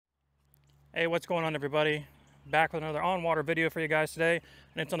Hey, what's going on, everybody? Back with another on-water video for you guys today,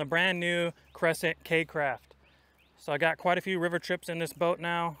 and it's on the brand new Crescent K-Craft. So I got quite a few river trips in this boat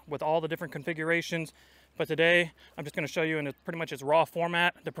now with all the different configurations, but today I'm just going to show you in pretty much its raw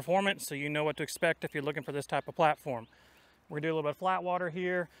format the performance, so you know what to expect if you're looking for this type of platform. We're going to do a little bit of flat water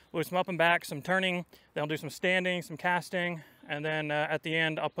here, we'll do some up and back, some turning, then I'll do some standing, some casting, and then at the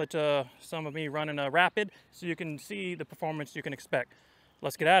end I'll put some of me running a rapid so you can see the performance you can expect.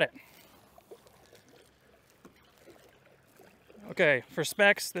 Let's get at it. Okay, for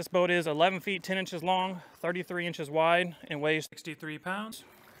specs, this boat is 11 feet 10 inches long, 33 inches wide, and weighs 63 pounds.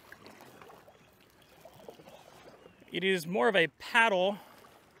 It is more of a paddle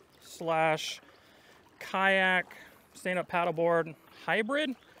slash kayak stand-up paddleboard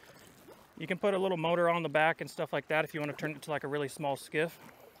hybrid. You can put a little motor on the back and stuff like that if you want to turn it to like a really small skiff.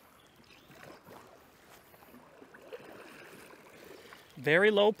 Very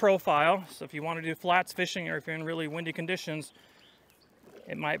low profile, so if you want to do flats fishing or if you're in really windy conditions,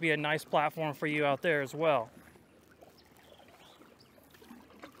 it might be a nice platform for you out there as well.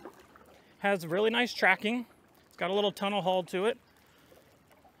 Has really nice tracking. It's got a little tunnel hull to it.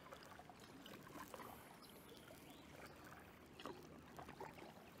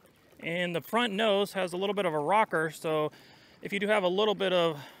 And the front nose has a little bit of a rocker, so if you do have a little bit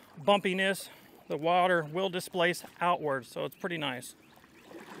of bumpiness, the water will displace outwards, so it's pretty nice.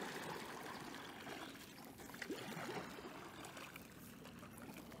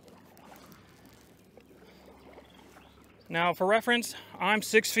 Now, for reference, I'm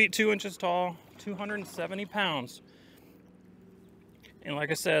 6 feet 2 inches tall, 270 pounds. And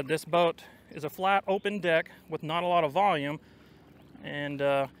like I said, this boat is a flat open deck with not a lot of volume. And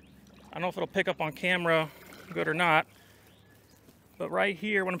I don't know if it'll pick up on camera good or not, but right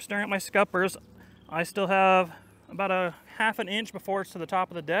here, when I'm staring at my scuppers, I still have about a half an inch before it's to the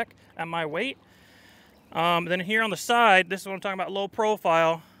top of the deck at my weight. Then here on the side, this is what I'm talking about, low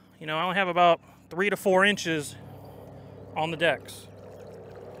profile. You know, I only have about 3 to 4 inches on the decks.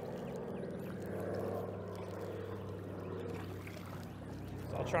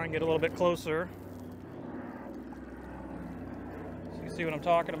 So I'll try and get a little bit closer so you can see what I'm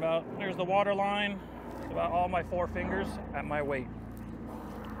talking about. There's the water line. It's about all my 4 fingers at my weight.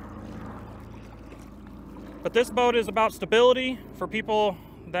 But this boat is about stability for people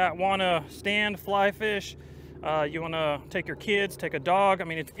that want to stand, fly fish. You want to take your kids, take a dog. I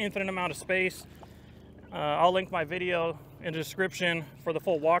mean, it's infinite amount of space. I'll link my video in the description for the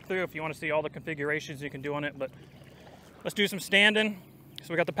full walkthrough if you want to see all the configurations you can do on it. But let's do some standing.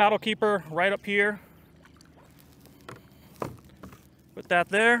 So we got the paddle keeper right up here. Put that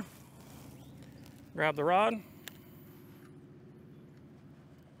there. Grab the rod.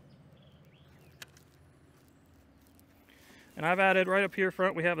 And I've added right up here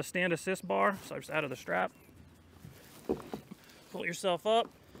front, we have a stand assist bar. So I just added the strap. Pull yourself up.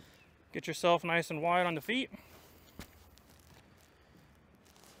 Get yourself nice and wide on the feet.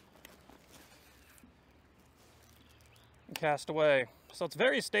 And cast away. So it's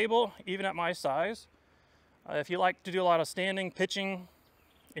very stable, even at my size. If you like to do a lot of standing, pitching,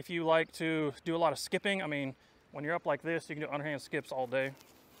 if you like to do a lot of skipping, I mean, when you're up like this, you can do underhand skips all day.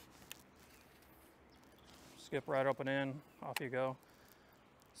 Skip right up and in, off you go.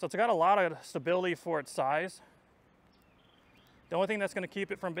 So it's got a lot of stability for its size. The only thing that's going to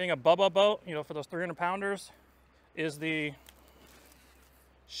keep it from being a Bubba boat, you know, for those 300 pounders, is the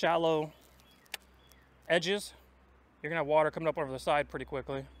shallow edges. You're going to have water coming up over the side pretty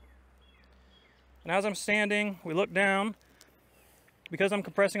quickly. And as I'm standing, we look down. Because I'm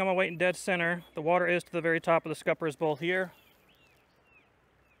compressing on my weight in dead center, the water is to the very top of the scuppers both here.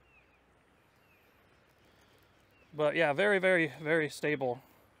 But yeah, very, very, very stable.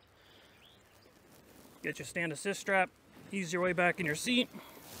 Get your stand assist strap. Ease your way back in your seat.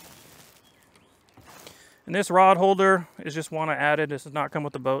 And this rod holder is just one I added. This does not come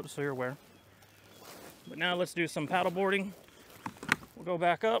with the boat, so you're aware. But now let's do some paddle boarding. We'll go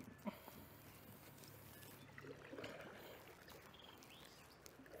back up.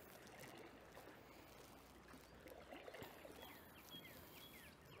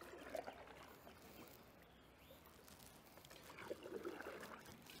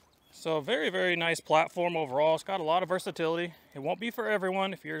 So very, very nice platform overall. It's got a lot of versatility. It won't be for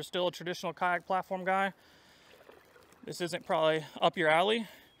everyone. If you're still a traditional kayak platform guy, this isn't probably up your alley,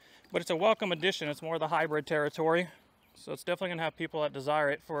 but it's a welcome addition. It's more of the hybrid territory. So it's definitely gonna have people that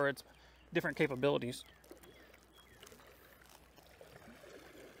desire it for its different capabilities.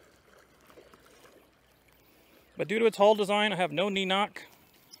 But due to its hull design, I have no knee knock.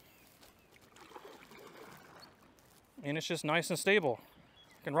 And it's just nice and stable.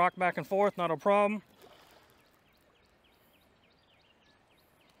 Can rock back and forth, not a problem.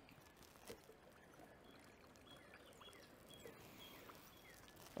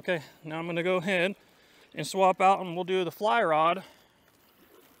 Okay, now I'm going to go ahead and swap out, and we'll do the fly rod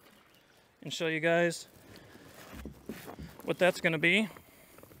and show you guys what that's going to be.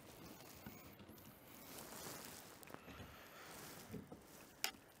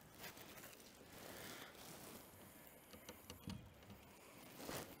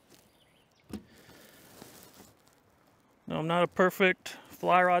 Now, I'm not a perfect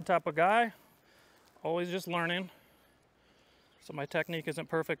fly rod type of guy, always just learning. So my technique isn't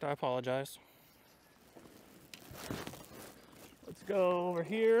perfect, I apologize. Let's go over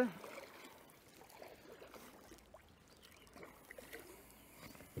here.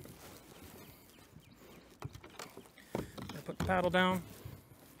 Put the paddle down.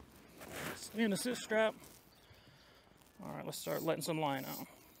 Stand assist strap. All right, let's start letting some line out.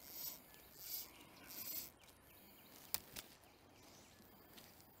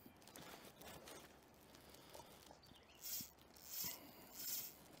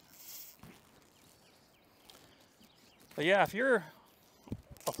 But yeah, if you're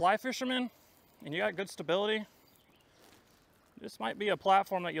a fly fisherman and you got good stability, this might be a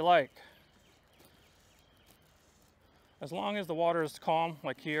platform that you like. As long as the water is calm,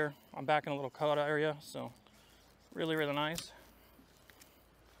 like here, I'm back in a little cut area, so really, really nice.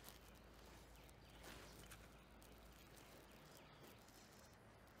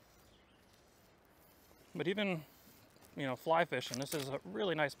 But even, you know, fly fishing, this is a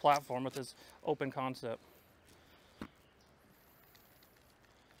really nice platform with this open concept.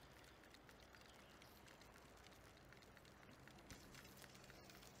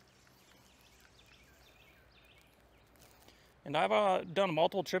 And I've done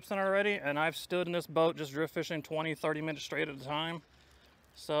multiple trips in it already, and I've stood in this boat just drift fishing 20-30 minutes straight at a time.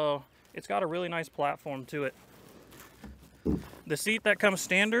 So it's got a really nice platform to it. The seat that comes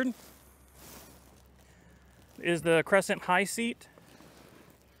standard is the Crescent high seat,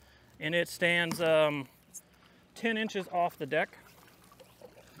 and it stands 10 inches off the deck.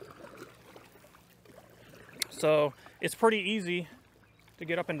 So it's pretty easy to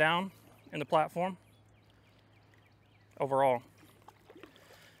get up and down in the platform overall.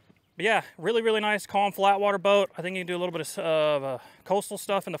 But yeah, really, really nice, calm, flat water boat. I think you can do a little bit of coastal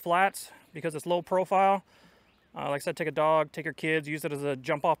stuff in the flats because it's low profile. Like I said, take a dog, take your kids, use it as a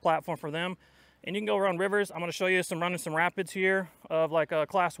jump off platform for them. And you can go around rivers. I'm going to show you running some rapids here of like a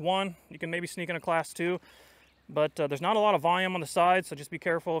class 1. You can maybe sneak in a class 2. But there's not a lot of volume on the side, so just be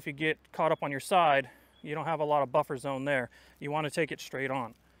careful if you get caught up on your side. You don't have a lot of buffer zone there. You want to take it straight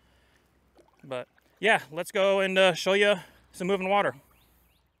on. But yeah, let's go and show you some moving water.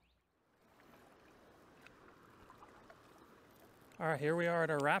 All right, here we are at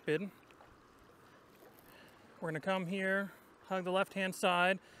our rapid. We're gonna come here, hug the left-hand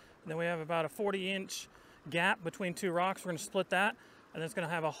side, and then we have about a 40-inch gap between two rocks. We're gonna split that, and then it's gonna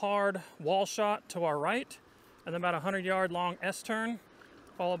have a hard wall shot to our right, and then about a 100-yard long S-turn,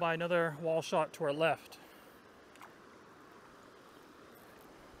 followed by another wall shot to our left.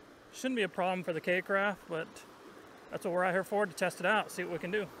 Shouldn't be a problem for the K-Craft, but that's what we're out here for, to test it out, see what we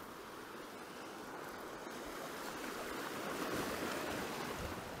can do.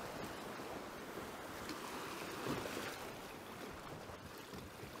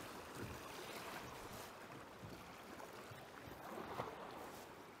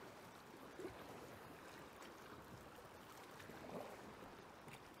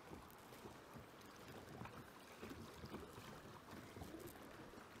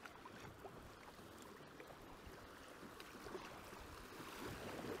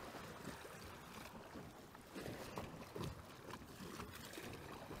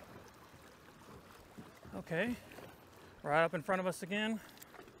 Okay, right up in front of us again.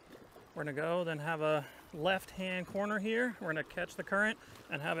 We're gonna go, then have a left-hand corner here. We're gonna catch the current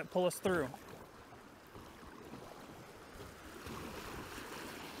and have it pull us through.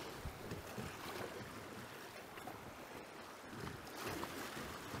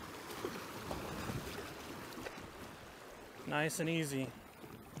 Nice and easy.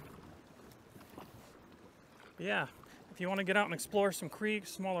 Yeah, if you want to get out and explore some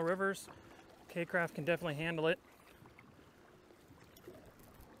creeks, smaller rivers, K-Craft can definitely handle it.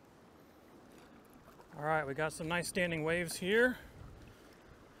 All right, we got some nice standing waves here.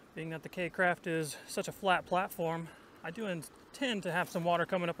 Being that the K-Craft is such a flat platform, I do intend to have some water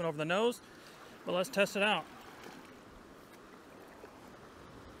coming up and over the nose, but let's test it out.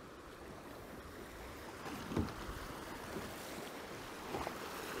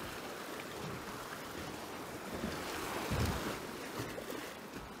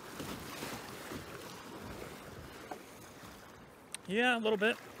 Yeah, a little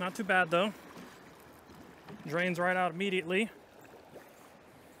bit. Not too bad though. Drains right out immediately.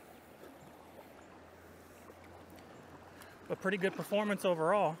 But pretty good performance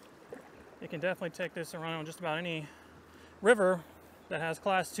overall. You can definitely take this around just about any river that has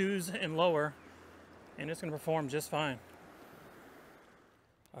class 2s and lower, and it's going to perform just fine.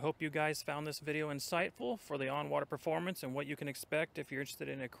 I hope you guys found this video insightful for the on-water performance and what you can expect if you're interested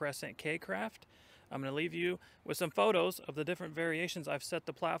in a Crescent K-Craft. I'm going to leave you with some photos of the different variations I've set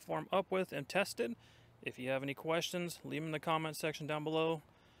the platform up with and tested. If you have any questions, leave them in the comment section down below.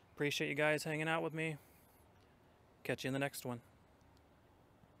 Appreciate you guys hanging out with me. Catch you in the next one.